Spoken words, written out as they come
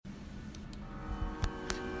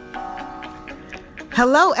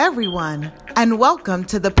Hello, everyone, and welcome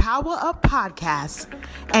to the Power Up Podcast,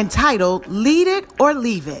 entitled Lead It or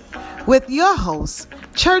Leave It, with your host,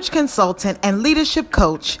 church consultant and leadership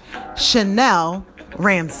coach, Chanel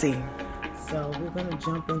Ramsey. So we're going to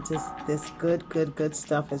jump into this good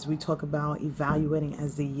stuff as we talk about evaluating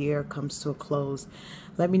as the year comes to a close.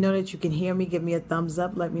 Let me know that you can hear me. Give me a thumbs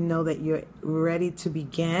up. Let me know that you're ready to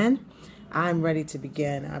begin. I'm ready to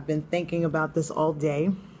begin. I've been thinking about this all day.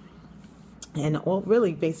 And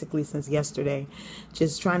really basically since yesterday,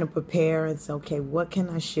 just trying to prepare and say, okay, what can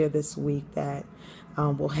I share this week that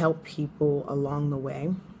will help people along the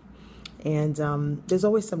way? And there's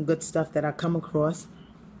always some good stuff that I come across.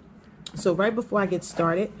 So right before I get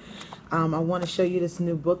started, I want to show you this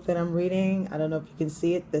new book that I'm reading. I don't know if you can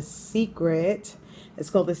see it, The Secret. It's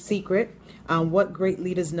called The Secret. What Great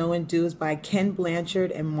Leaders Know and Do is by Ken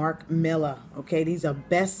Blanchard and Mark Miller. Okay, these are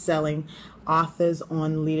best-selling authors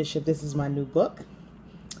on leadership. This is my new book,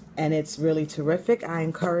 and it's really terrific. I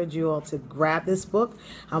encourage you all to grab this book.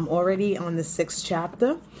 I'm already on the 6th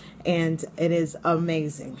chapter, and it is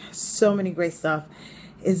amazing. So many great stuff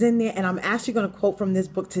is in there, and I'm actually going to quote from this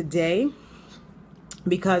book today,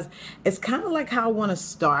 because it's kind of like how I want to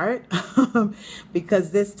start because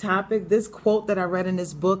this topic, this quote that I read in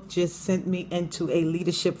this book just sent me into a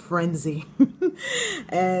leadership frenzy.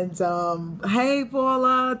 And hey,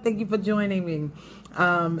 Paula, thank you for joining me.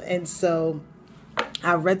 And so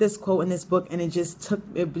I read this quote in this book, and it just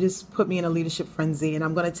put me in a leadership frenzy, and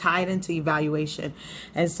I'm going to tie it into evaluation.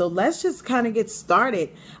 And so let's just kind of get started.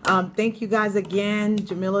 Thank you guys again.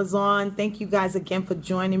 Jamila's on. Thank you guys again for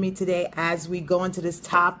joining me today as we go into this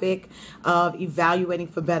topic of evaluating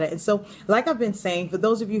for better. And so, like I've been saying, for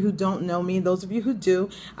those of you who don't know me, those of you who do,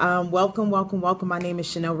 welcome. My name is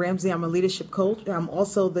Chanel Ramsey. I'm a leadership coach. I'm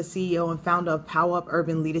also the CEO and founder of Power Up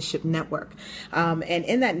Urban Leadership Network. And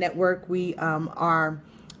in that network, we are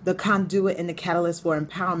the conduit and the catalyst for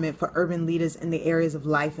empowerment for urban leaders in the areas of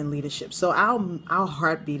life and leadership. So our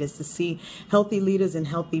heartbeat is to see healthy leaders and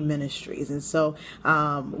healthy ministries. And so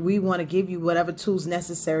we want to give you whatever tools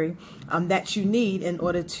necessary that you need in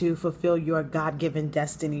order to fulfill your God-given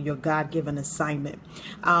destiny, your God-given assignment.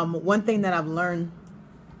 One thing that I've learned,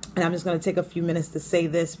 and I'm just going to take a few minutes to say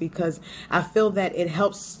this because I feel that it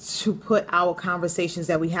helps to put our conversations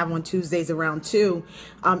that we have on Tuesdays around 2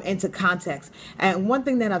 into context. And one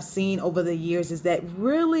thing that I've seen over the years is that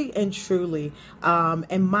really and truly,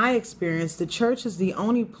 in my experience, the church is the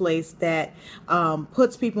only place that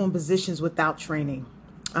puts people in positions without training.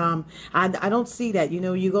 I don't see that. You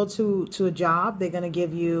know, you go to a job, they're going to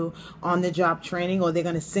give you on-the-job training, or they're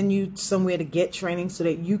going to send you somewhere to get training so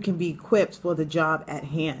that you can be equipped for the job at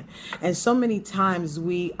hand. And so many times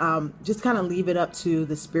we just kind of leave it up to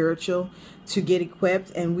the spiritual to get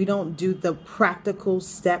equipped, and we don't do the practical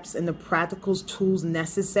steps and the practical tools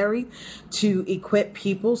necessary to equip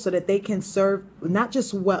people so that they can serve, not just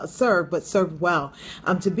serve well,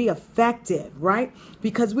 to be effective, right?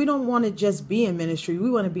 Because we don't want to just be in ministry. We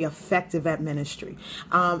want to be effective at ministry.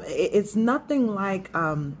 It's nothing like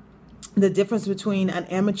the difference between an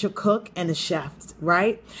amateur cook and a chef,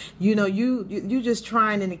 right? You know, you just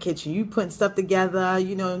trying in the kitchen, you putting stuff together,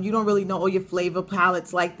 you know, you don't really know all your flavor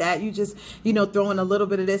palettes like that. You just, you know, throwing a little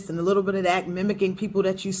bit of this and a little bit of that, mimicking people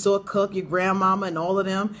that you saw cook, your grandmama and all of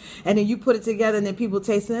them. And then you put it together, and then people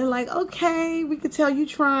taste it and like, okay, we could tell you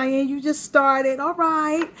trying, you just started, all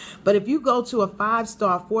right. But if you go to a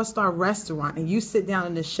 5-star, 4-star restaurant and you sit down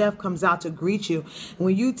and the chef comes out to greet you, and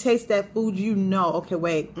when you taste that food, you know, okay,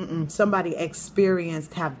 wait, somebody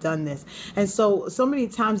experienced have done this. And so many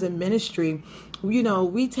times in ministry, you know,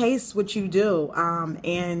 we taste what you do,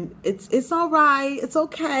 and it's all right, it's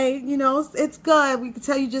okay, you know, it's good. We can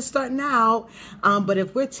tell you just starting out, but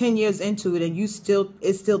if we're 10 years into it and it's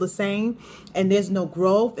still the same, and there's no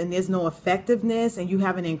growth and there's no effectiveness, and you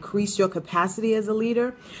haven't increased your capacity as a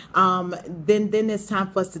leader, then it's time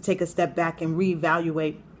for us to take a step back and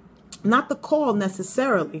reevaluate. Not the call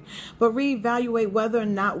necessarily, but reevaluate whether or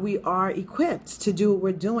not we are equipped to do what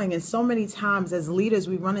we're doing. And so many times as leaders,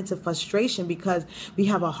 we run into frustration because we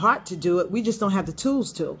have a heart to do it. We just don't have the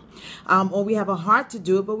tools to, or we have a heart to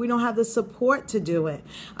do it, but we don't have the support to do it.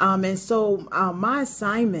 And so my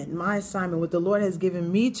assignment, what the Lord has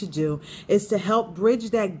given me to do is to help bridge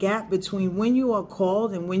that gap between when you are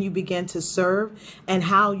called and when you begin to serve and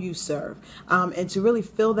how you serve, and to really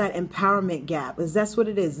fill that empowerment gap, because that's what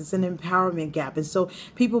it is. It's an empowerment gap. And so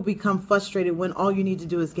people become frustrated when all you need to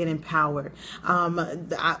do is get empowered.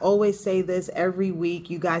 I always say this every week.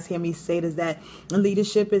 You guys hear me say this, that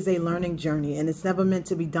leadership is a learning journey, and it's never meant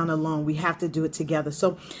to be done alone. We have to do it together.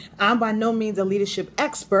 So I'm by no means a leadership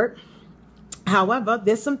expert. However,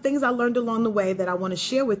 there's some things I learned along the way that I want to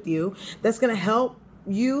share with you that's going to help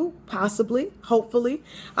you possibly, hopefully,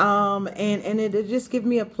 and it'll just give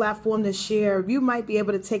me a platform to share. You might be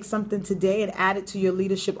able to take something today and add it to your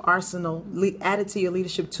leadership arsenal, add it to your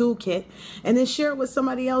leadership toolkit, and then share it with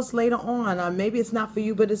somebody else later on. Maybe it's not for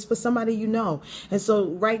you, but it's for somebody you know. And so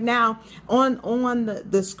right now on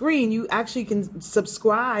the screen, you actually can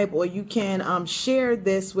subscribe, or you can share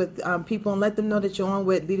this with people and let them know that you're on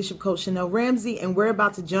with Leadership Coach Chanel Ramsey, and we're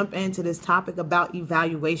about to jump into this topic about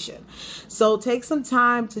evaluation. So take some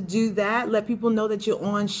time to do that. Let people know that you're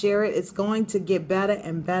on. Share it. It's going to get better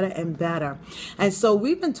and better and better. And so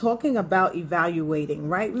we've been talking about evaluating,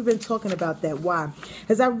 right? We've been talking about that. Why?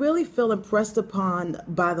 Because I really feel impressed upon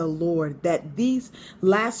by the Lord that these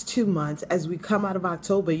last 2 months, as we come out of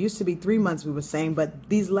October, it used to be 3 months we were saying, but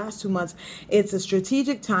these last 2 months, it's a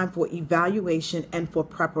strategic time for evaluation and for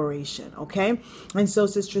preparation. Okay. And so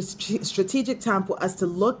it's a strategic time for us to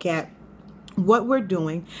look at what we're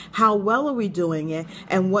doing, how well are we doing it,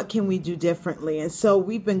 and what can we do differently. And so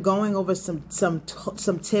we've been going over some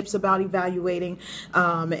tips about evaluating,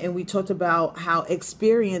 and we talked about how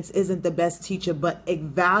experience isn't the best teacher, but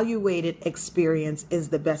evaluated experience is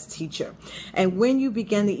the best teacher. And when you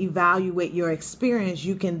begin to evaluate your experience,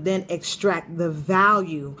 you can then extract the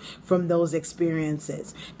value from those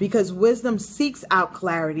experiences, because wisdom seeks out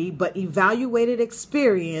clarity, but evaluated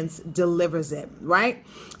experience delivers it, right?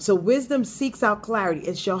 So wisdom seeks out clarity.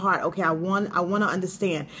 It's your heart. Okay, I want to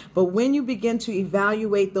understand. But when you begin to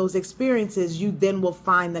evaluate those experiences, you then will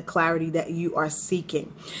find the clarity that you are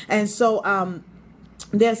seeking. And so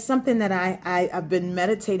there's something that I've been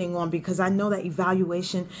meditating on, because I know that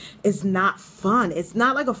evaluation is not fun. It's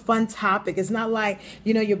not like a fun topic. It's not like,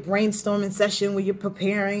 your brainstorming session where you're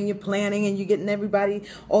preparing, you're planning, and you're getting everybody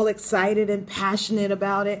all excited and passionate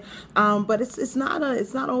about it. But it's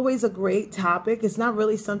not always a great topic. It's not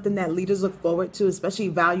really something that leaders look forward to, especially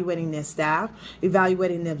evaluating their staff,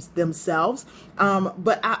 evaluating themselves.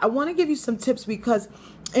 But I want to give you some tips, because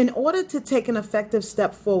in order to take an effective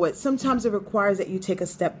step forward, sometimes it requires that you take a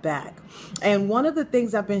step back. And one of the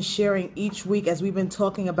things I've been sharing each week as we've been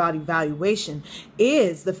talking about evaluation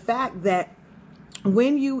is the fact that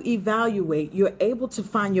when you evaluate, you're able to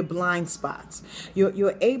find your blind spots.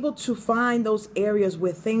 You're able to find those areas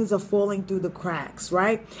where things are falling through the cracks,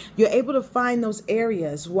 right? You're able to find those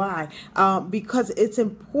areas. Why? Because it's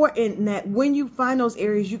important that when you find those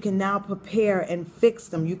areas, you can now prepare and fix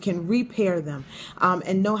them. You can repair them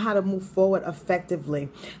and know how to move forward effectively.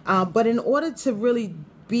 But in order to really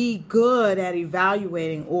be good at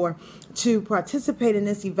evaluating, or to participate in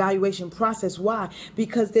this evaluation process. Why?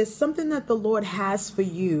 Because there's something that the Lord has for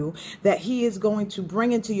you that He is going to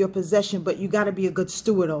bring into your possession, but you got to be a good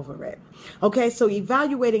steward over it. Okay, so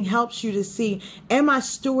evaluating helps you to see, am I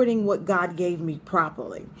stewarding what God gave me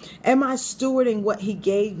properly? Am I stewarding what He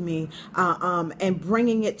gave me and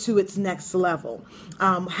bringing it to its next level?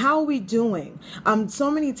 How are we doing?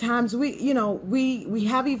 So many times we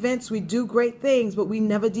have events, we do great things, but we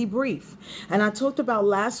never debrief. And I talked about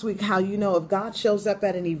last week how, if God shows up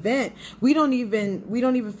at an event, we don't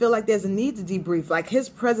even feel like there's a need to debrief. Like His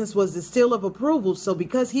presence was the seal of approval. So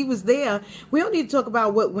because He was there, we don't need to talk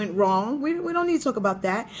about what went wrong. We don't need to talk about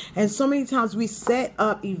that. And so many times we set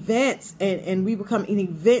up events and we become an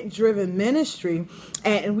event-driven ministry,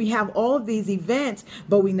 and we have all of these events,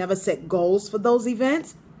 but we never set goals for those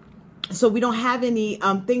events. So we don't have any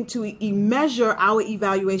thing to measure our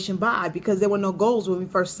evaluation by, because there were no goals when we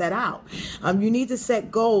first set out. You need to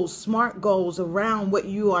set goals, smart goals around what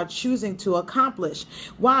you are choosing to accomplish.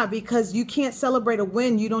 Why? Because you can't celebrate a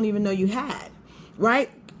win you don't even know you had, right?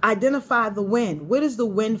 Identify the win. What is the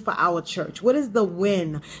win for our church? What is the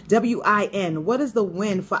win? W-I-N. What is the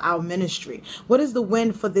win for our ministry? What is the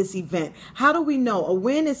win for this event? How do we know? A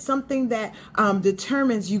win is something that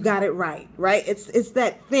determines you got it right? It's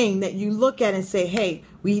that thing that you look at and say, hey,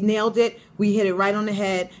 we nailed it. We hit it right on the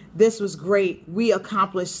head. This was great. We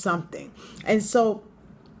accomplished something. And so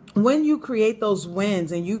when you create those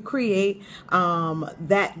wins and you create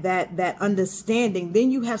that understanding,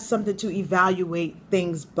 then you have something to evaluate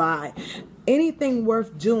things by. Anything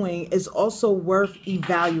worth doing is also worth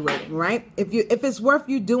evaluating, right? If it's worth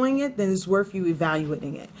you doing it, then it's worth you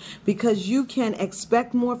evaluating it, because you can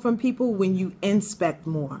expect more from people when you inspect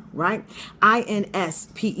more, right?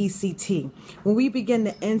 INSPECT. When we begin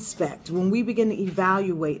to inspect, when we begin to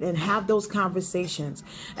evaluate and have those conversations.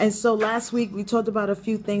 And so last week we talked about a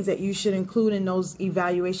few things that you should include in those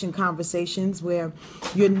evaluation conversations, where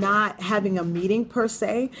you're not having a meeting per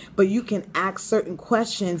se, but you can ask certain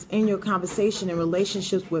questions in your conversation conversation and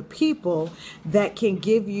relationships with people that can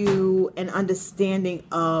give you an understanding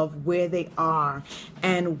of where they are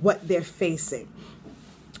and what they're facing.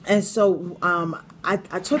 And so I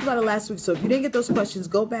talked about it last week. So if you didn't get those questions,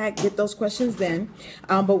 go back, get those questions then.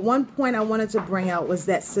 But one point I wanted to bring out was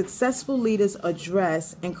that successful leaders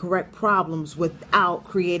address and correct problems without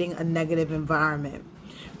creating a negative environment.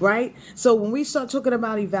 Right? So when we start talking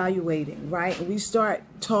about evaluating, right, we start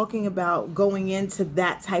talking about going into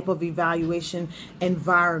that type of evaluation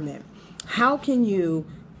environment, how can you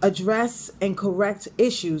address and correct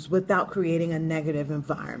issues without creating a negative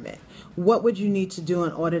environment? What would you need to do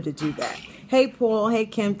in order to do that? Hey, Paul. Hey,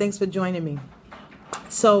 Kim. Thanks for joining me.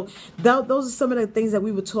 So those are some of the things that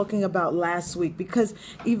we were talking about last week, because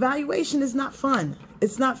evaluation is not fun.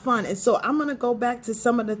 It's not fun. And so I'm going to go back to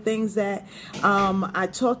some of the things that I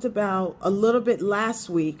talked about a little bit last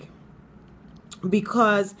week,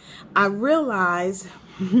 because I realized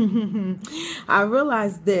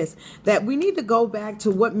this, that we need to go back to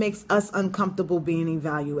what makes us uncomfortable being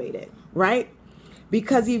evaluated, right?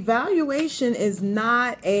 Because evaluation is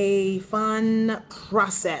not a fun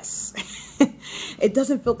process. It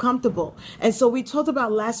doesn't feel comfortable. And so we talked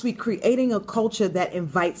about last week creating a culture that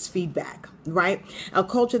invites feedback, right? A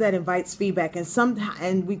culture that invites feedback.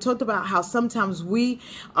 And we talked about how sometimes we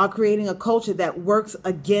are creating a culture that works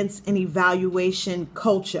against an evaluation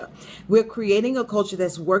culture. We're creating a culture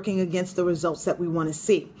that's working against the results that we want to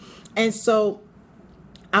see. And so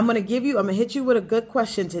I'm going to hit you with a good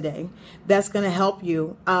question today that's going to help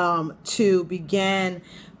you to begin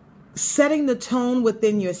setting the tone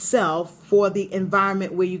within yourself for the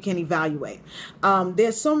environment where you can evaluate.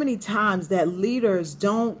 There's so many times that leaders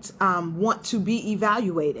don't want to be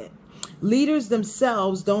evaluated. Leaders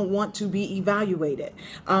themselves don't want to be evaluated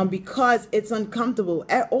because it's uncomfortable.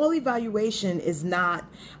 All evaluation is not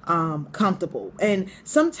comfortable. And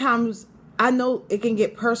sometimes I know it can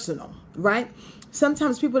get personal, right?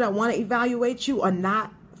 Sometimes people that want to evaluate you are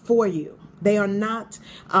not for you. They are not,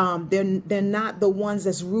 they're not the ones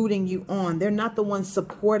that's rooting you on. They're not the ones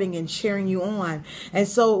supporting and cheering you on. And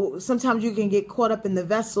so sometimes you can get caught up in the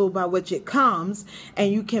vessel by which it comes,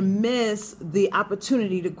 and you can miss the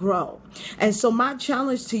opportunity to grow. And so my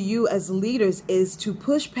challenge to you as leaders is to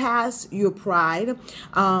push past your pride,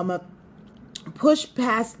 push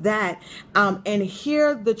past that, and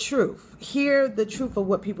hear the truth. Hear the truth of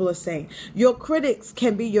what people are saying. Your critics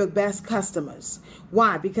can be your best customers.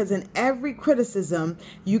 Why? Because in every criticism,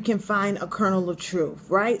 you can find a kernel of truth,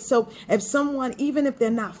 right? So if someone, even if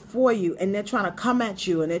they're not for you and they're trying to come at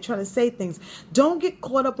you and they're trying to say things, don't get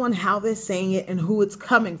caught up on how they're saying it and who it's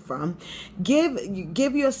coming from. Give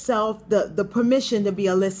yourself the permission to be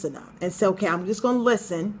a listener and say, okay, I'm just going to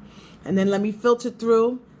listen, and then let me filter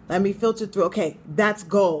through. Okay, that's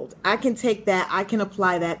gold. I can take that. I can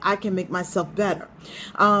apply that. I can make myself better.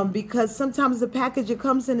 Because sometimes the package it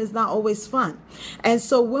comes in is not always fun. And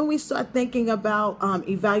so when we start thinking about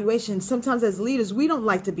evaluation, sometimes as leaders, we don't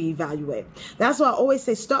like to be evaluated. That's why I always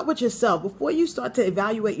say, start with yourself. Before you start to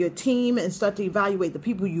evaluate your team and start to evaluate the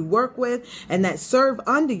people you work with and that serve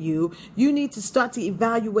under you, you need to start to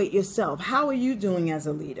evaluate yourself. How are you doing as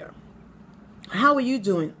a leader? How are you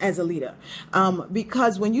doing as a leader?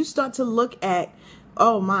 Because when you start to look at,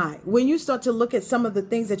 when you start to look at some of the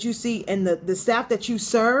things that you see in the staff that you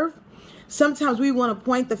serve, sometimes we want to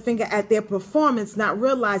point the finger at their performance, not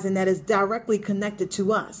realizing that it's directly connected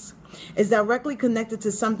to us. It's directly connected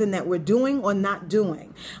to something that we're doing or not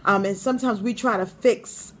doing. And sometimes we try to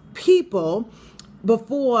fix people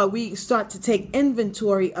before we start to take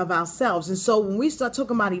inventory of ourselves. And so when we start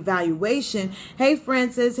talking about evaluation, hey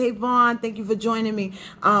Francis, hey Vaughn, thank you for joining me.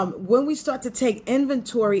 When we start to take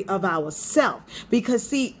inventory of ourselves, because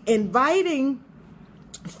see, inviting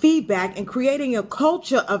feedback and creating a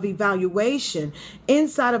culture of evaluation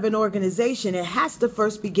inside of an organization, it has to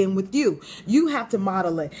first begin with you. You have to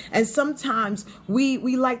model it. And sometimes we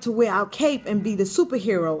like to wear our cape and be the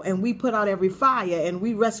superhero, and we put out every fire and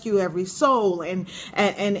we rescue every soul and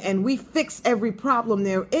we fix every problem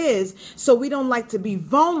there is. So we don't like to be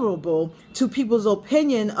vulnerable to people's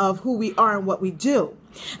opinion of who we are and what we do.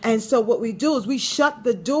 And so what we do is we shut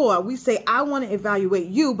the door. We say, I want to evaluate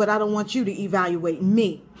you, but I don't want you to evaluate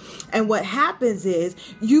me. And what happens is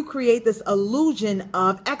you create this illusion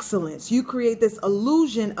of excellence. You create this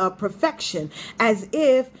illusion of perfection as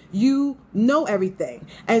if you know everything.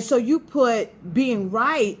 And so you put being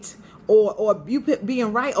right or you put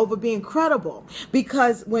being right over being credible,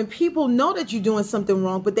 because when people know that you're doing something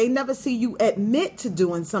wrong, but they never see you admit to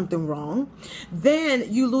doing something wrong,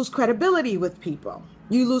 then you lose credibility with people.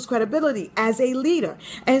 You lose credibility as a leader.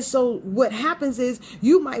 And so what happens is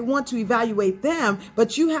you might want to evaluate them,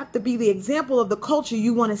 but you have to be the example of the culture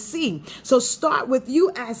you want to see. So start with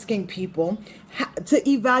you asking people to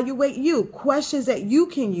evaluate you, questions that you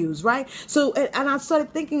can use, right? So, and I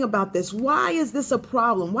started thinking about this. Why is this a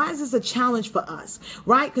problem? Why is this a challenge for us,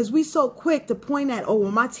 right? Because we so quick to point at, oh,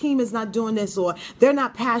 well, my team is not doing this, or they're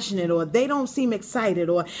not passionate, or they don't seem excited,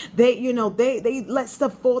 or they let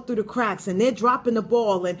stuff fall through the cracks and they're dropping the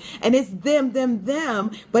ball, and it's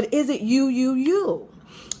them, but is it you?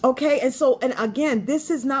 Okay, and so, and again, this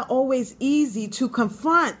is not always easy to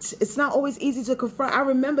confront. It's not always easy to confront. I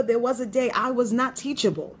remember there was a day I was not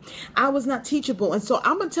teachable. And so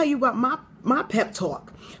I'm going to tell you about my pep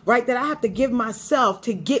talk, right? That I have to give myself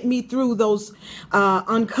to get me through those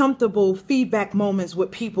uncomfortable feedback moments with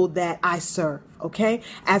people that I serve, okay?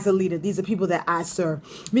 As a leader, these are people that I serve,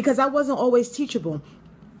 because I wasn't always teachable.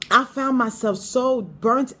 I found myself so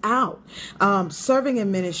burnt out, serving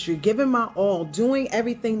in ministry, giving my all, doing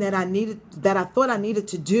everything that I thought I needed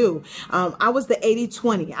to do. I was the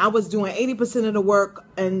 80-20. I was doing 80% of the work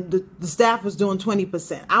and the staff was doing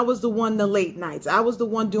 20%. I was the one, the late nights. I was the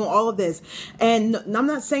one doing all of this. And I'm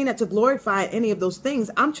not saying that to glorify any of those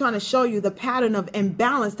things. I'm trying to show you the pattern of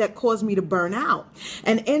imbalance that caused me to burn out.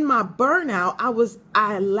 And in my burnout,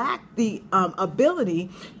 I lacked the ability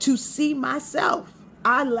to see myself.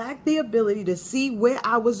 I lacked the ability to see where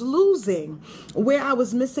I was losing, where I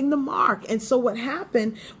was missing the mark. And so what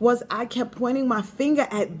happened was I kept pointing my finger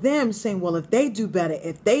at them, saying, well, if they do better,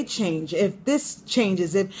 if they change, if this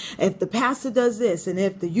changes, if the pastor does this, and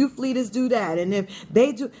if the youth leaders do that, and if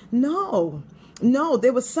they do, no,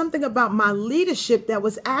 there was something about my leadership that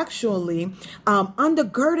was actually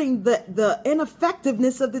undergirding the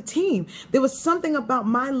ineffectiveness of the team. There was something about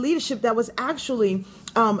my leadership that was actually,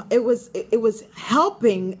 it was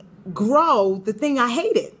helping grow the thing I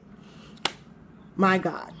hated. My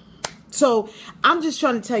God. So I'm just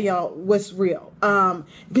trying to tell y'all what's real,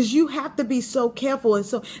 because you have to be so careful. And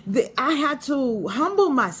so I had to humble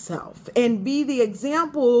myself and be the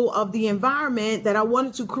example of the environment that I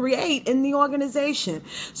wanted to create in the organization.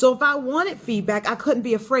 So if I wanted feedback, I couldn't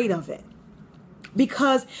be afraid of it.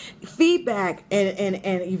 Because feedback and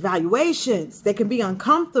evaluations, they can be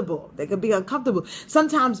uncomfortable.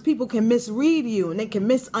 Sometimes people can misread you and they can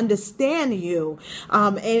misunderstand you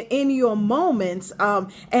in your moments,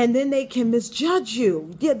 and then they can misjudge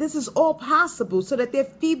you. Yeah, this is all possible, so that their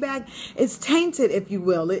feedback is tainted, if you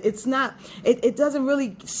will. It doesn't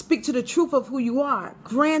really speak to the truth of who you are.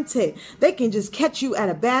 Granted, they can just catch you at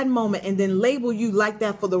a bad moment and then label you like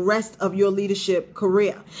that for the rest of your leadership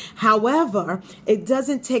career. However, it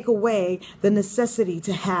doesn't take away the necessity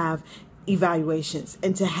to have evaluations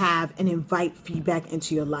and to have and invite feedback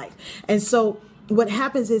into your life. And so what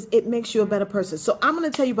happens is it makes you a better person. So I'm going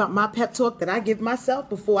to tell you about my pep talk that I give myself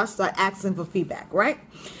before I start asking for feedback, right?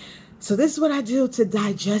 So this is what I do to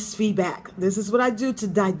digest feedback. This is what I do to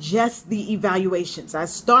digest the evaluations. I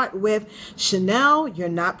start with, Chanel, you're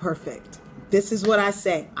not perfect. This is what I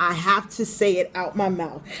say. I have to say it out my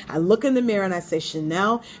mouth. I look in the mirror and I say,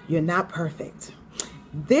 Chanel, you're not perfect.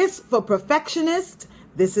 This, for perfectionists,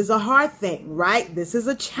 this is a hard thing, right? This is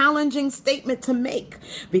a challenging statement to make,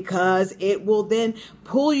 because it will then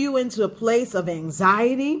pull you into a place of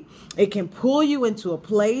anxiety. It can pull you into a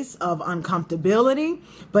place of uncomfortability.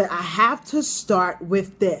 But I have to start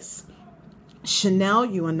with this. Chanel,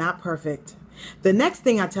 you are not perfect. The next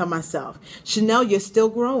thing I tell myself, Chanel, you're still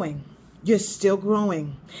growing. You're still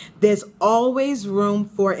growing. There's always room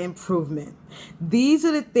for improvement. These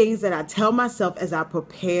are the things that I tell myself as I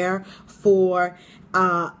prepare for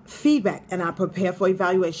feedback and I prepare for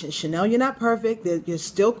evaluation. Chanel, you're not perfect. You're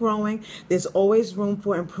still growing. There's always room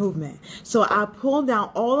for improvement. So I pull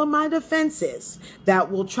down all of my defenses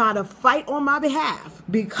that will try to fight on my behalf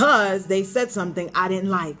because they said something I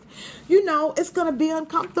didn't like. You know, it's going to be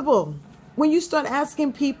uncomfortable when you start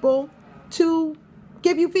asking people to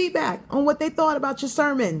give you feedback on what they thought about your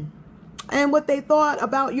sermon and what they thought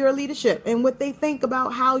about your leadership and what they think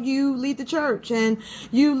about how you lead the church and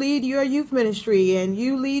you lead your youth ministry and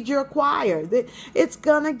you lead your choir. It's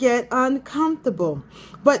going to get uncomfortable.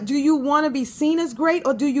 But do you want to be seen as great,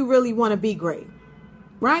 or do you really want to be great?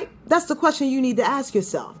 Right? That's the question you need to ask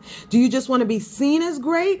yourself. Do you just want to be seen as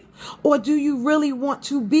great, or do you really want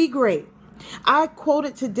to be great? I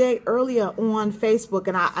quoted today earlier on Facebook,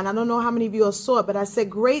 and I don't know how many of you all saw it, but I said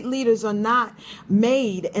great leaders are not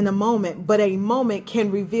made in a moment, but a moment can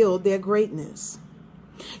reveal their greatness.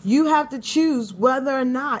 You have to choose whether or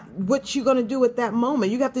not what you're going to do at that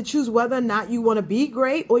moment. You have to choose whether or not you want to be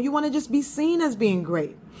great or you want to just be seen as being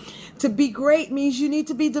great. To be great means you need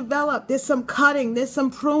to be developed. There's some cutting, there's some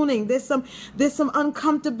pruning, there's some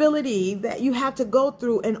uncomfortability that you have to go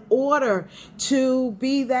through in order to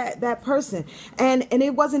be that person. And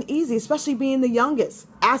it wasn't easy, especially being the youngest,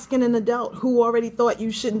 asking an adult who already thought you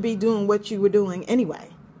shouldn't be doing what you were doing anyway,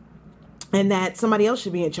 and that somebody else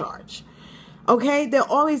should be in charge. Okay, there are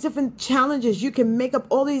all these different challenges. You can make up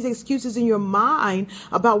all these excuses in your mind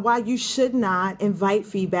about why you should not invite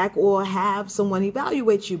feedback or have someone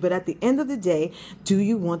evaluate you. But at the end of the day, do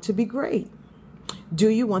you want to be great? Do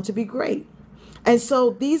you want to be great? And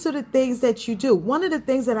so these are the things that you do. One of the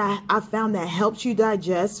things that I found that helps you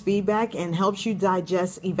digest feedback and helps you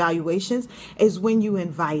digest evaluations is when you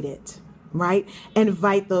invite it. Right?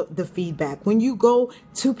 Invite the feedback. When you go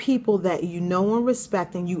to people that you know and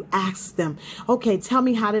respect and you ask them, okay, tell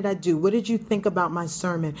me, how did I do? What did you think about my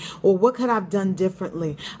sermon? Or what could I have done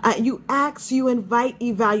differently? You ask, you invite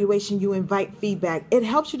evaluation, you invite feedback. It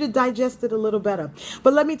helps you to digest it a little better.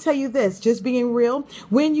 But let me tell you this, just being real,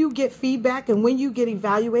 when you get feedback and when you get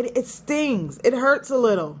evaluated, it stings. It hurts a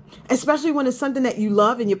little, especially when it's something that you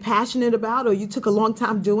love and you're passionate about or you took a long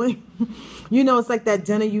time doing. You know, it's like that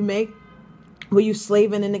dinner you make where you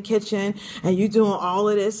slaving in the kitchen and you doing all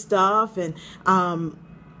of this stuff. And,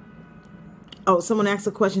 someone asked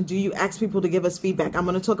a question, do you ask people to give us feedback? I'm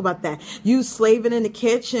going to talk about that. You slaving in the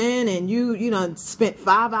kitchen and you know, spent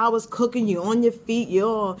 5 hours cooking, you on your feet, you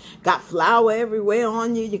all got flour everywhere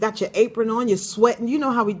on you, you got your apron on, you're sweating. You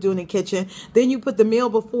know how we do in the kitchen. Then you put the meal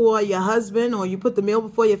before your husband or you put the meal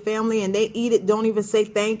before your family and they eat it, don't even say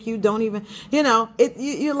thank you, don't even, you know,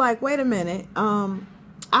 you're like, wait a minute,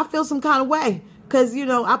 I feel some kind of way because, you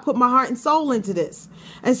know, I put my heart and soul into this.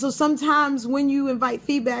 And so sometimes when you invite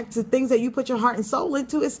feedback to things that you put your heart and soul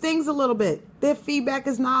into, it stings a little bit. Their feedback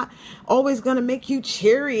is not always going to make you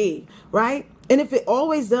cheery, right? And if it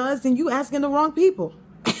always does, then you asking the wrong people.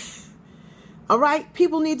 All right?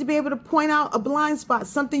 People need to be able to point out a blind spot,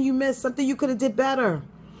 something you missed, something you could have did better.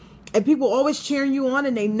 And people always cheering you on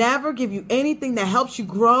and they never give you anything that helps you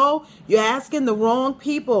grow. You're asking the wrong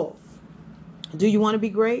people. Do you want to be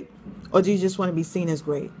great? Or do you just want to be seen as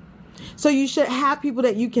great? So you should have people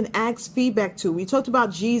that you can ask feedback to. We talked about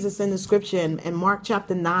Jesus in the scripture in Mark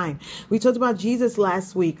chapter 9. We talked about Jesus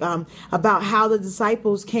last week, about how the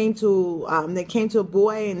disciples came to a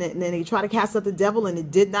boy and then they tried to cast out the devil and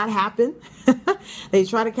it did not happen. They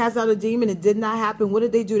tried to cast out a demon. It did not happen. What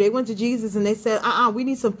did they do? They went to Jesus and they said, we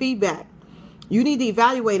need some feedback. You need to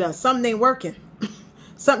evaluate us. Something ain't working.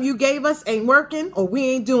 Something you gave us ain't working, or we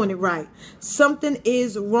ain't doing it right. Something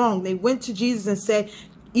is wrong. They went to Jesus and said,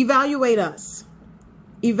 evaluate us.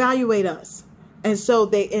 Evaluate us. And so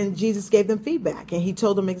Jesus gave them feedback and he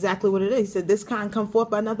told them exactly what it is. He said, this kind come forth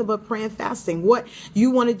by nothing but prayer and fasting. What you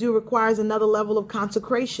want to do requires another level of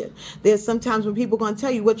consecration. There's sometimes when people are going to tell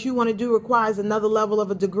you what you want to do requires another level of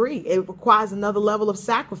a degree. It requires another level of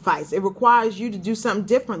sacrifice. It requires you to do something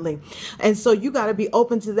differently. And so you got to be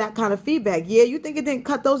open to that kind of feedback. Yeah, you think it didn't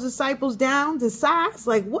cut those disciples down to size?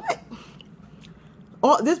 Like what?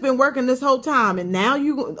 This been working this whole time and now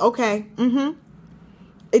okay.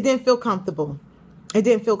 It didn't feel comfortable. It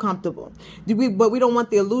didn't feel comfortable. But we don't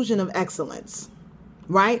want the illusion of excellence,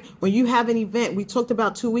 right? When you have an event, we talked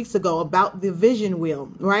about 2 weeks ago about the vision wheel,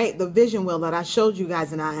 right? The vision wheel that I showed you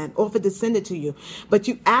guys and I had offered to send it to you. But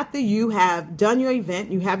after you have done your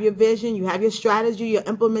event, you have your vision, you have your strategy, your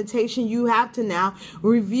implementation, you have to now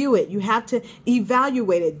review it. You have to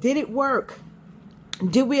evaluate it. Did it work?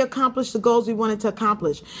 Did we accomplish the goals we wanted to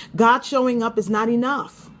accomplish? God showing up is not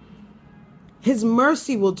enough. His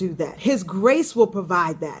mercy will do that. His grace will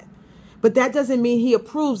provide that. But that doesn't mean he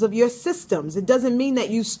approves of your systems. It doesn't mean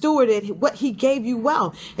that you stewarded what he gave you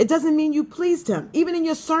well. It doesn't mean you pleased him. Even in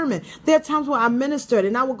your sermon, there are times where I ministered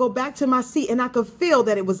and I would go back to my seat and I could feel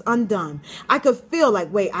that it was undone. I could feel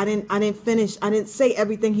like, wait, I didn't finish. I didn't say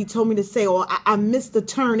everything he told me to say, or I missed the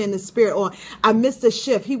turn in the spirit, or I missed the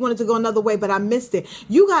shift. He wanted to go another way, but I missed it.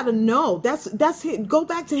 You got to know that's it. Go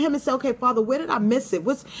back to him and say, okay, Father, where did I miss it?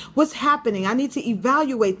 What's happening? I need to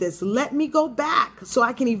evaluate this. Let me go back so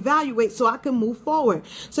I can evaluate, so I can move forward.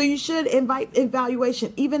 So you should invite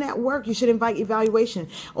evaluation. Even at work, you should invite evaluation.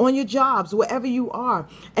 On your jobs, wherever you are.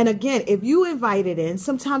 And again, if you invite it in,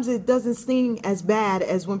 sometimes it doesn't seem as bad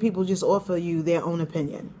as when people just offer you their own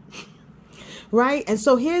opinion. Right? And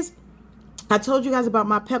so I told you guys about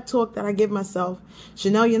my pep talk that I give myself.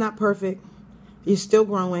 Chanel, you're not perfect. You're still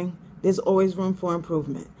growing. There's always room for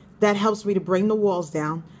improvement. That helps me to bring the walls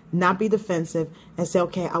down, not be defensive, and say,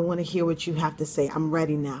 okay, I want to hear what you have to say. I'm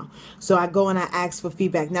ready now. So I go and I ask for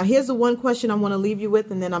feedback. Now, here's the one question I want to leave you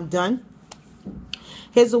with, and then I'm done.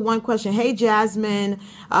 Here's the one question. Hey, Jasmine,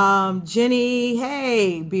 Jenny,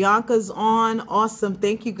 hey, Bianca's on. Awesome.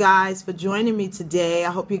 Thank you guys for joining me today.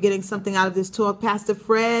 I hope you're getting something out of this talk. Pastor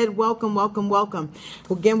Fred, welcome, welcome, welcome.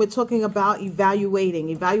 Again, we're talking about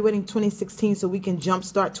evaluating 2016 so we can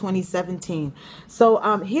jumpstart 2017.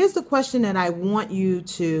 So here's the question that I want you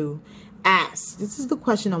to ask. This is the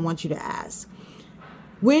question I want you to ask.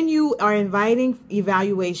 When you are inviting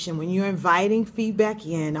evaluation, when you're inviting feedback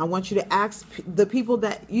in, I want you to ask the people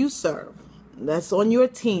that you serve, that's on your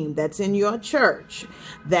team, that's in your church,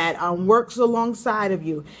 that works alongside of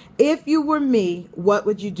you. If you were me, what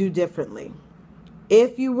would you do differently?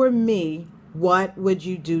 If you were me, what would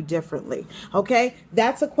you do differently? Okay,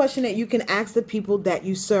 that's a question that you can ask the people that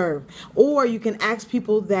you serve, or you can ask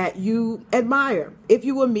people that you admire. If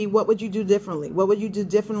you were me, what would you do differently? What would you do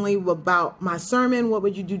differently about my sermon? What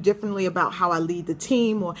would you do differently about how I lead the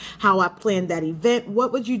team or how I plan that event?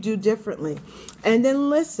 What would you do differently? And then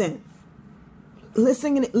listen.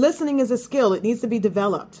 Listening is a skill. It needs to be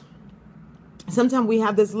developed. Sometimes we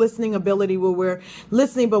have this listening ability where we're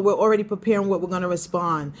listening, but we're already preparing what we're going to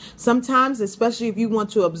respond. Sometimes, especially if you want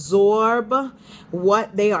to absorb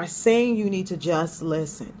what they are saying, you need to just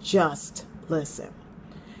listen. Just listen.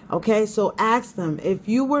 Okay, so ask them, if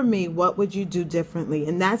you were me, what would you do differently?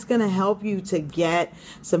 And that's going to help you to get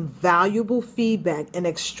some valuable feedback and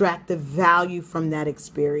extract the value from that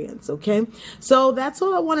experience. Okay, so that's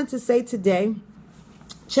all I wanted to say today.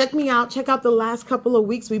 Check me out. Check out the last couple of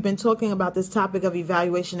weeks. We've been talking about this topic of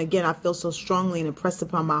evaluation. Again, I feel so strongly and impressed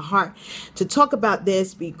upon my heart to talk about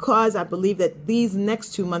this because I believe that these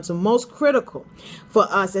next 2 months are most critical for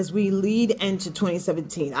us as we lead into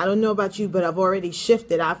 2017. I don't know about you, but I've already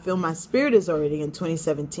shifted. I feel my spirit is already in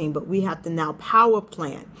 2017, but we have to now power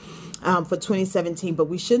plan for 2017. But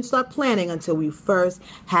we shouldn't start planning until we first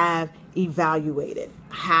have evaluated.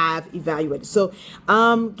 So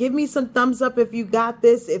give me some thumbs up if you got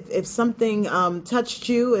this, if something touched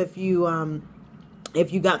you, if you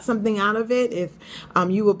got something out of it, if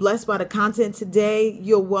you were blessed by the content today.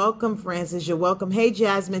 You're welcome, Francis. You're welcome. Hey,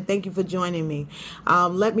 Jasmine, thank you for joining me.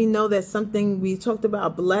 Let me know that something we talked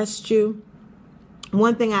about blessed you.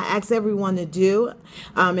 One thing I ask everyone to do,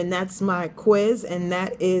 and that's my quiz, and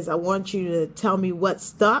that is I want you to tell me what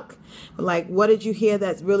stuck. Like, what did you hear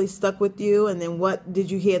that's really stuck with you? And then what did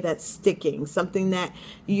you hear that's sticking? Something that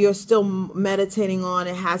you're still meditating on.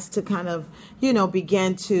 It has to kind of,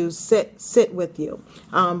 begin to sit with you.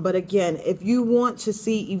 But again, if you want to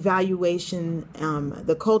see evaluation,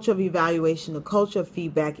 the culture of evaluation, the culture of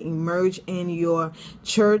feedback emerge in your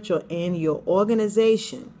church or in your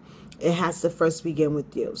organization, it has to first begin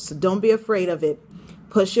with you. So don't be afraid of it.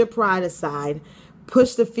 Push your pride aside.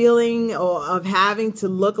 Push the feeling of having to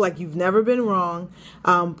look like you've never been wrong.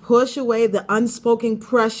 Push away the unspoken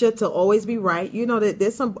pressure to always be right. You know that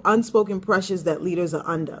there's some unspoken pressures that leaders are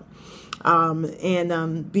under.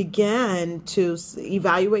 And begin to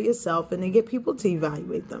evaluate yourself and then get people to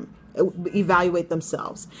evaluate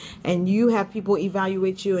themselves. And you have people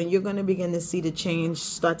evaluate you, and you're going to begin to see the change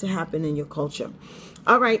start to happen in your culture.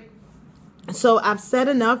 All right. So I've said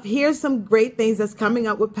enough. Here's some great things that's coming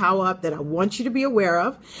up with Power Up that I want you to be aware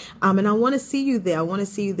of. And I want to see you there.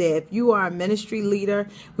 If you are a ministry leader,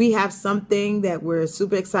 we have something that we're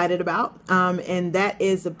super excited about. And that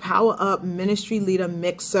is the Power Up Ministry Leader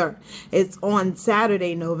Mixer. It's on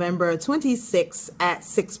Saturday, November 26th at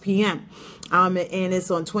 6 p.m. And it's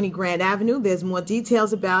on 20 Grand Avenue. There's more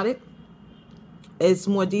details about it. It's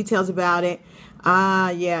more details about it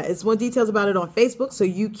on Facebook, so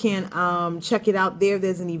you can check it out there.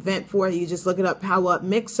 There's an event for it. You just look it up, Power Up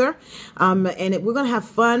Mixer. We're going to have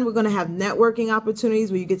fun. We're going to have networking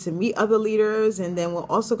opportunities where you get to meet other leaders, and then we're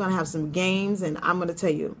also going to have some games. And I'm going to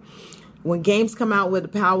tell you, when games come out with the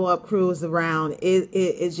Power Up crew is around,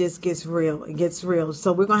 it just gets real. It gets real.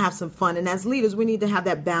 So we're going to have some fun. And as leaders, we need to have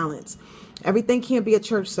that balance. Everything can't be a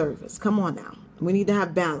church service. Come on now. We need to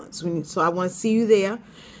have balance. So I want to see you there.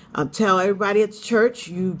 Tell everybody at the church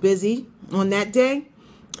you busy on that day,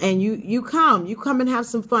 and you come and have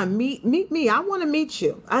some fun. Meet me. I want to meet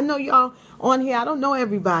you. I know y'all on here. I don't know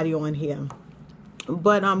everybody on here,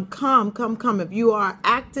 but come. If you are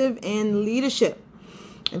active in leadership,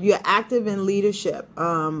 I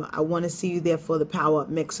want to see you there for the Power Up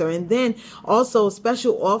Mixer. And then also a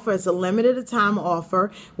special offer. It's a limited time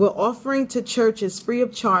offer. We're offering to churches free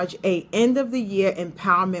of charge a end of the year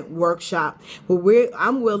empowerment workshop where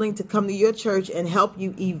I'm willing to come to your church and help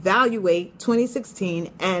you evaluate 2016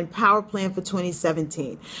 and power plan for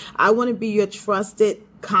 2017. I want to be your trusted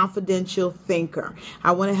confidential thinker.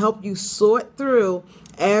 I want to help you sort through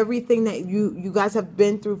everything that you guys have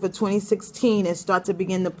been through for 2016 and start to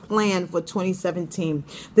begin to plan for 2017.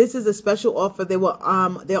 This is a special offer. There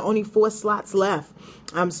are only 4 slots left.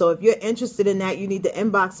 So if you're interested in that, you need to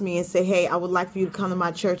inbox me and say, hey, I would like for you to come to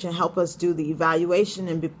my church and help us do the evaluation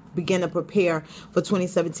and begin to prepare for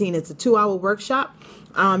 2017. It's a 2-hour workshop.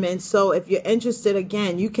 And so if you're interested,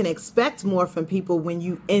 again, you can expect more from people when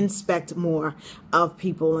you inspect more of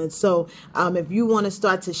people. And so if you want to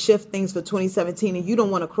start to shift things for 2017 and you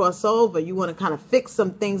don't want to cross over, you want to kind of fix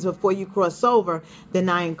some things before you cross over, then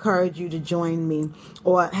I encourage you to join me,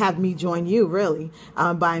 or have me join you, really,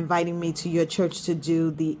 by inviting me to your church to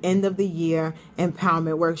do the end of the year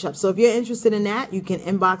empowerment workshop. So if you're interested in that, you can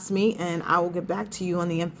inbox me and I will get back to you on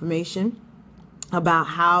the information about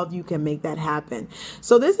how you can make that happen.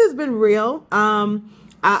 So this has been real.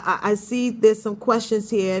 I see there's some questions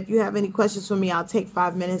here. If you have any questions for me, I'll take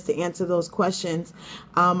 5 minutes to answer those questions.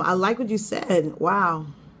 I like what you said. Wow.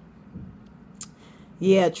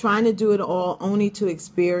 Yeah, trying to do it all only to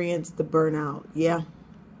experience the burnout. Yeah.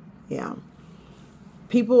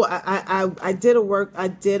 People, I did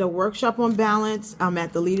a workshop on balance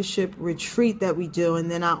at the leadership retreat that we do,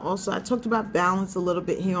 and then I talked about balance a little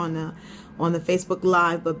bit here on the Facebook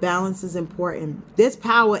Live, but balance is important. There's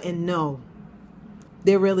power in no.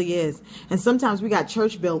 There really is. And sometimes we got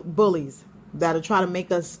church bullies that'll try to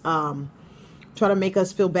make us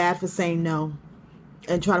feel bad for saying no,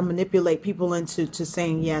 and try to manipulate people into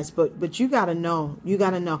saying yes. But you gotta know.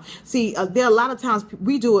 See, there are a lot of times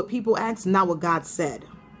we do what people ask, not what God said.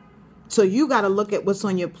 So you got to look at what's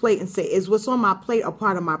on your plate and say, is what's on my plate a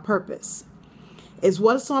part of my purpose? Is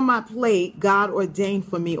what's on my plate God ordained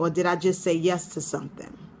for me, or did I just say yes to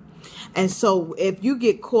something? And so if you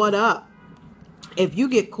get caught up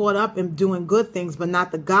in doing good things but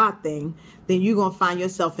not the God thing, then you're going to find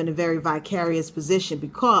yourself in a very vicarious position,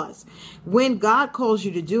 because when God calls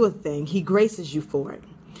you to do a thing, he graces you for it.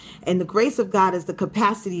 And the grace of God is the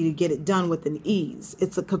capacity to get it done with an ease.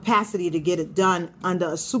 It's a capacity to get it done under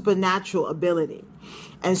a supernatural ability.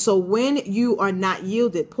 And so when you are not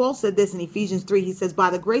yielded, Paul said this in Ephesians 3, he says,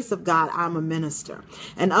 by the grace of God, I'm a minister.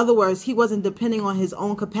 In other words, he wasn't depending on his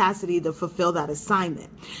own capacity to fulfill that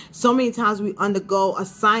assignment. So many times we undergo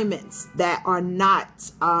assignments that are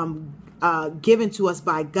not given to us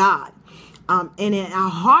by God. And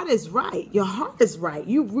our heart is right. Your heart is right.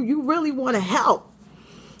 You really want to help.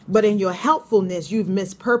 But in your helpfulness, you've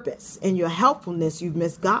missed purpose. In your helpfulness, you've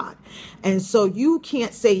missed God. And so you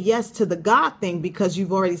can't say yes to the God thing because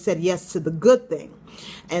you've already said yes to the good thing.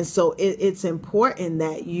 And so it's important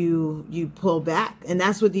that you pull back. And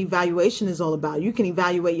that's what the evaluation is all about. You can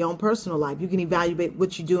evaluate your own personal life. You can evaluate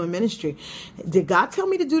what you do in ministry. Did God tell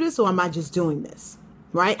me to do this, or am I just doing this?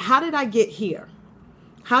 Right? How did I get here?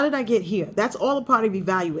 How did I get here? That's all a part of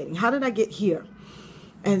evaluating. How did I get here?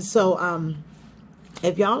 And so,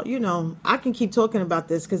 if y'all, I can keep talking about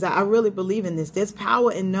this because I really believe in this. There's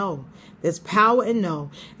power in no. There's power in no.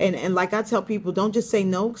 And like I tell people, don't just say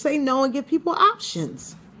no. Say no and give people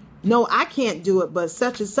options. No, I can't do it, but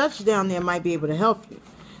such and such down there might be able to help you.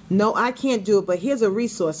 No, I can't do it, but here's a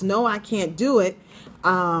resource. No, I can't do it.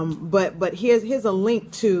 But here's a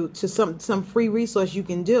link to some free resource you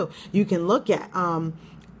can do. You can look at.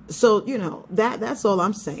 So that's all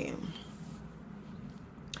I'm saying.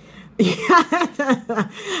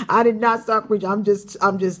 I did not start preaching. I'm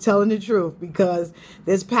just telling the truth, because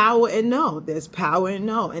there's power in no. There's power in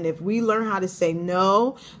no. And if we learn how to say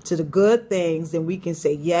no to the good things, then we can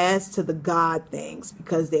say yes to the God things,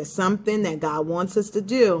 because there's something that God wants us to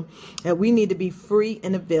do, and we need to be free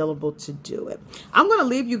and available to do it. I'm going to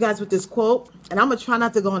leave you guys with this quote, and I'm going to try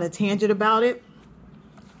not to go on a tangent about it.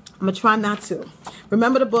 I'm going to try not to.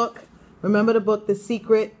 Remember the book, The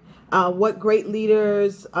Secret. What Great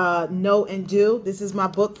Leaders Know and Do. This is my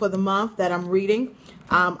book for the month that I'm reading.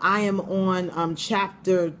 I am on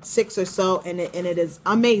chapter 6 or so, and it is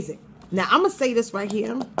amazing. Now, I'm going to say this right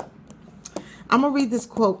here. I'm going to read this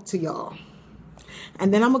quote to y'all.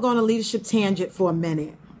 And then I'm going to go on a leadership tangent for a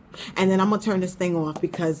minute. And then I'm going to turn this thing off,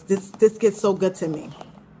 because this gets so good to me.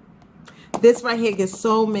 This right here gets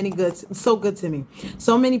so good to me.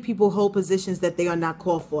 So many people hold positions that they are not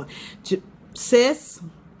called for. Sis,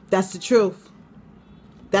 that's the truth.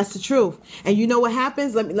 That's the truth. And you know what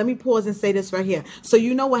happens? Let me pause and say this right here. So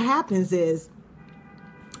you know what happens is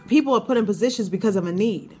people are put in positions because of a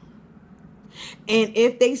need. And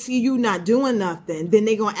if they see you not doing nothing, then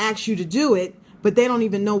they're going to ask you to do it, but they don't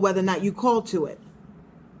even know whether or not you called to it.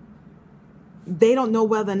 they don't know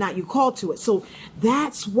whether or not you called to it. So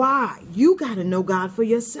that's why you got to know God for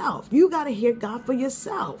yourself. You got to hear God for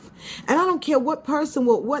yourself. And I don't care what person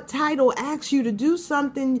with what title asks you to do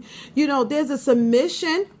something. There's a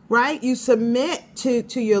submission, right? You submit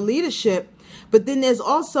to your leadership. But then there's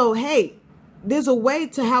also, hey, there's a way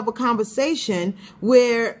to have a conversation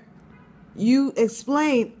where you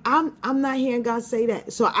explain, I'm not hearing God say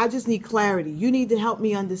that. So I just need clarity. You need to help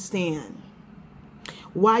me understand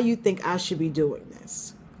why you think I should be doing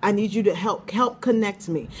this. I need you to help connect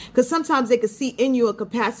me. Because sometimes they can see in you a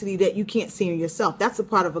capacity that you can't see in yourself. That's a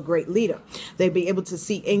part of a great leader. They'd be able to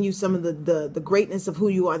see in you some of the greatness of who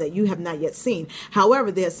you are that you have not yet seen.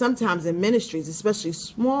 However, there's sometimes in ministries, especially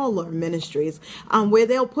smaller ministries, where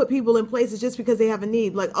they'll put people in places just because they have a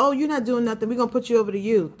need. Like, oh, you're not doing nothing. We're going to put you over to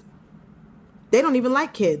youth. They don't even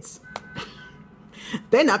like kids.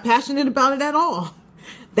 They're not passionate about it at all.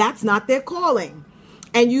 That's not their calling.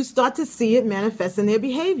 And you start to see it manifest in their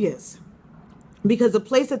behaviors because the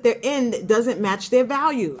place that they're in doesn't match their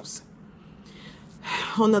values.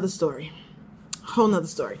 Whole nother story.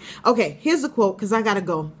 Okay, here's a quote because I got to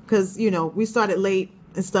go because, we started late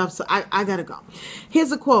and stuff. So I got to go.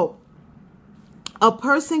 Here's a quote. A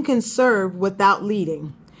person can serve without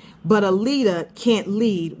leading, but a leader can't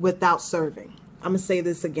lead without serving. I'm going to say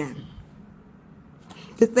this again.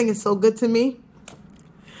 This thing is so good to me.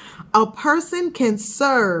 A person can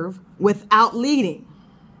serve without leading,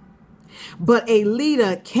 but a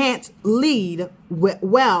leader can't lead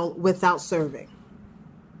well without serving.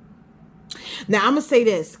 Now, I'm going to say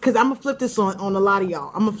this because I'm going to flip this on a lot of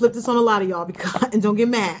y'all. Because, and don't get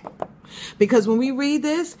mad. Because when we read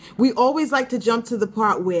this, we always like to jump to the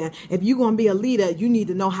part where if you're going to be a leader, you need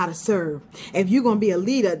to know how to serve. If you're going to be a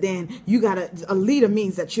leader, then a leader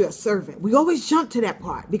means that you're a servant. We always jump to that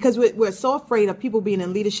part because we're so afraid of people being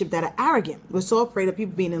in leadership that are arrogant. We're so afraid of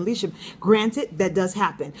people being in leadership. Granted, that does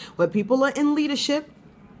happen. When people are in leadership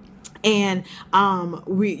and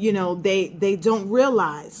they don't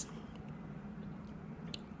realize.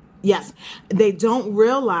 Yes, they don't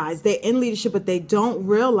realize they're in leadership, but they don't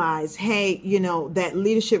realize, hey, that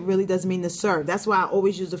leadership really does mean to serve. That's why I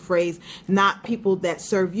always use the phrase, not people that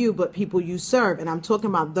serve you, but people you serve. And I'm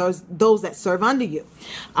talking about those that serve under you.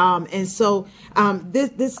 And so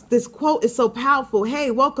this quote is so powerful.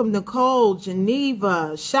 Hey, welcome, Nicole,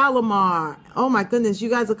 Geneva, Shalimar. Oh, my goodness, you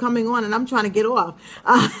guys are coming on and I'm trying to get off.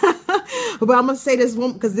 But I'm going to say this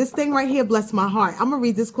one because this thing right here blessed my heart. I'm going to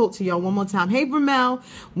read this quote to y'all one more time. Hey, Vermel,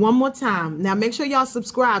 one more time. Now, make sure y'all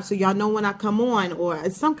subscribe so y'all know when I come on, or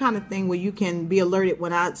it's some kind of thing where you can be alerted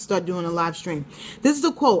when I start doing a live stream. This is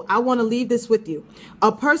a quote. I want to leave this with you.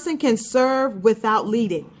 A person can serve without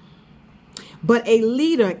leading, but a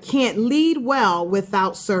leader can't lead well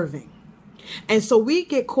without serving. And so we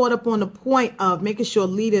get caught up on the point of making sure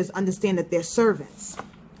leaders understand that they're servants.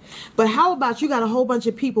 But how about you got a whole bunch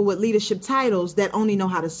of people with leadership titles that only know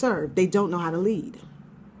how to serve? They don't know how to lead.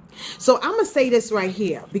 So I'm going to say this right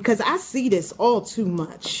here because I see this all too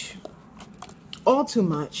much. All too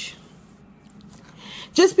much.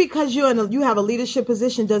 Just because you have a leadership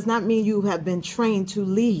position does not mean you have been trained to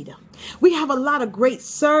lead. We have a lot of great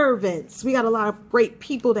servants. We got a lot of great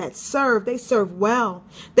people that serve. They serve well.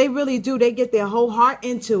 They really do. They get their whole heart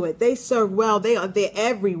into it. They serve well. They are there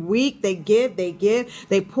every week. They give.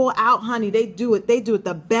 They pour out, honey. They do it. They do it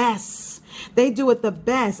the best. They do it the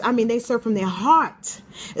best. I mean, they serve from their heart.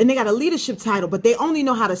 And they got a leadership title, but they only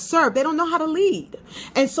know how to serve. They don't know how to lead.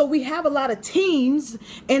 And so we have a lot of teams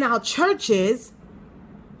in our churches.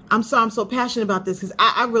 I'm so passionate about this because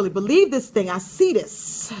I really believe this thing. I see this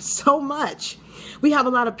so much. We have a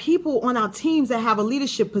lot of people on our teams that have a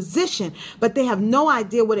leadership position, but they have no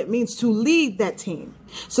idea what it means to lead that team.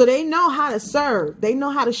 So they know how to serve. They know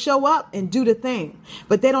how to show up and do the thing,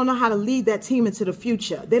 but they don't know how to lead that team into the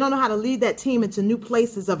future. They don't know how to lead that team into new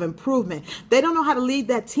places of improvement. They don't know how to lead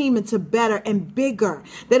that team into better and bigger.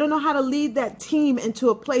 They don't know how to lead that team into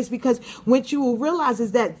a place, because what you will realize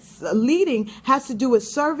is that leading has to do with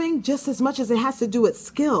serving just as much as it has to do with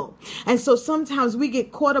skill. And so sometimes we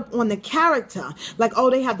get caught up on the character, like, oh,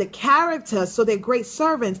 they have the character, so they're great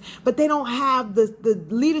servants, but they don't have the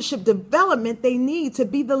leadership development they need to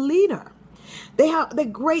be the leader. They're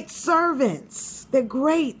great servants. They're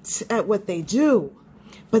great at what they do,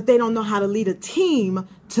 but they don't know how to lead a team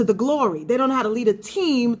to the glory. They don't know how to lead a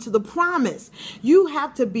team to the promise. You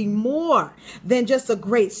have to be more than just a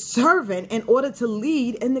great servant in order to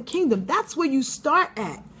lead in the kingdom. That's where you start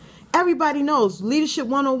at. Everybody knows leadership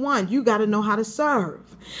 101. You got to know how to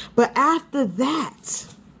serve. But after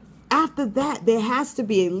that, there has to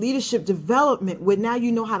be a leadership development where now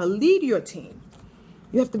you know how to lead your team.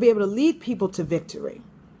 You have to be able to lead people to victory.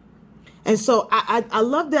 And so I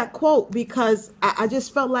love that quote because I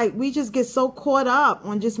just felt like we just get so caught up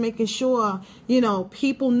on just making sure,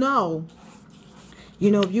 people know,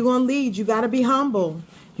 if you're going to lead, you got to be humble.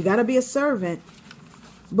 You got to be a servant.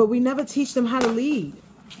 But we never teach them how to lead.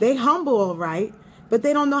 They humble, all right, but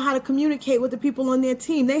they don't know how to communicate with the people on their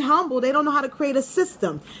team. They humble. They don't know how to create a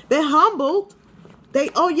system. They're humbled. They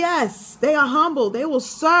are humble. They will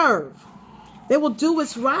serve. They will do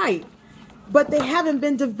what's right. But they haven't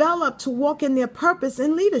been developed to walk in their purpose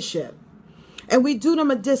in leadership. And we do them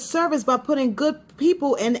a disservice by putting good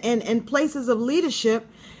people in places of leadership,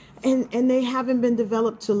 and they haven't been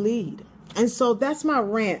developed to lead. And so that's my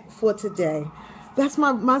rant for today. That's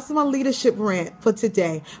my leadership rant for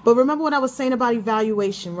today. But remember what I was saying about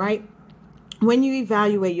evaluation, right? When you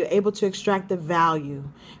evaluate, you're able to extract the value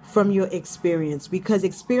from your experience, because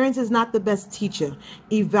experience is not the best teacher.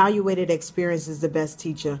 Evaluated experience is the best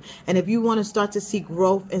teacher. And if you want to start to see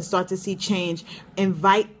growth and start to see change,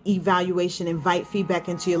 invite evaluation, invite feedback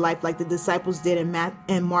into your life, like the disciples did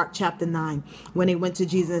in Mark chapter 9, when they went to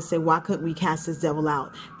Jesus and said, why couldn't we cast this devil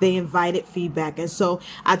out? They invited feedback. And so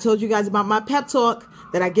I told you guys about my pep talk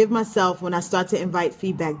that I give myself when I start to invite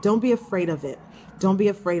feedback. Don't be afraid of it. Don't be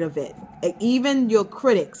afraid of it. Even your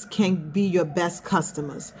critics can be your best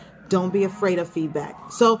customers. Don't be afraid of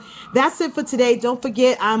feedback. So that's it for today. Don't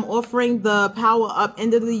forget, I'm offering the Power Up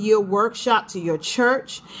End of the Year workshop to your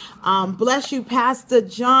church. Bless you. Pastor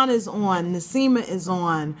John is on. Nasima is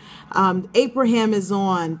on. Abraham is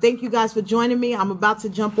on. Thank you guys for joining me. I'm about to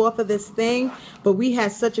jump off of this thing, but we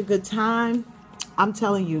had such a good time. I'm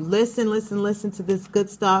telling you, listen to this good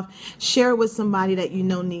stuff. Share it with somebody that you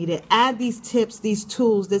know need it. Add these tips, these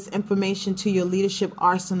tools, this information to your leadership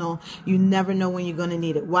arsenal. You never know when you're going to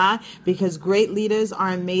need it. Why? Because great leaders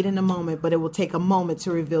aren't made in a moment, but it will take a moment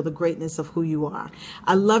to reveal the greatness of who you are.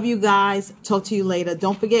 I love you guys. Talk to you later.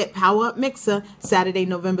 Don't forget, Power Up Mixer, Saturday,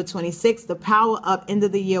 November 26th, the Power Up End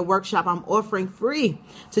of the Year workshop I'm offering free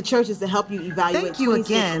to churches to help you evaluate. Thank you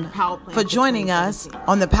again for joining us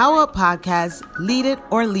on the Power Up Podcast, Lead It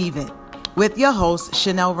or Leave It, with your host,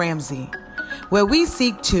 Chanel Ramsey, where we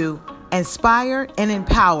seek to inspire and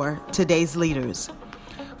empower today's leaders.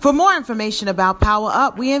 For more information about Power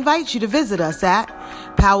Up, we invite you to visit us at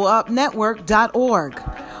powerupnetwork.org,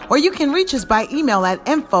 or you can reach us by email at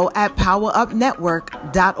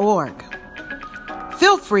info@powerupnetwork.org.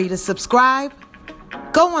 Feel free to subscribe,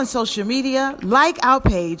 go on social media, like our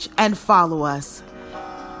page, and follow us.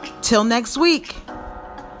 Till next week,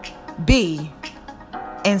 be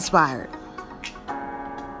inspired.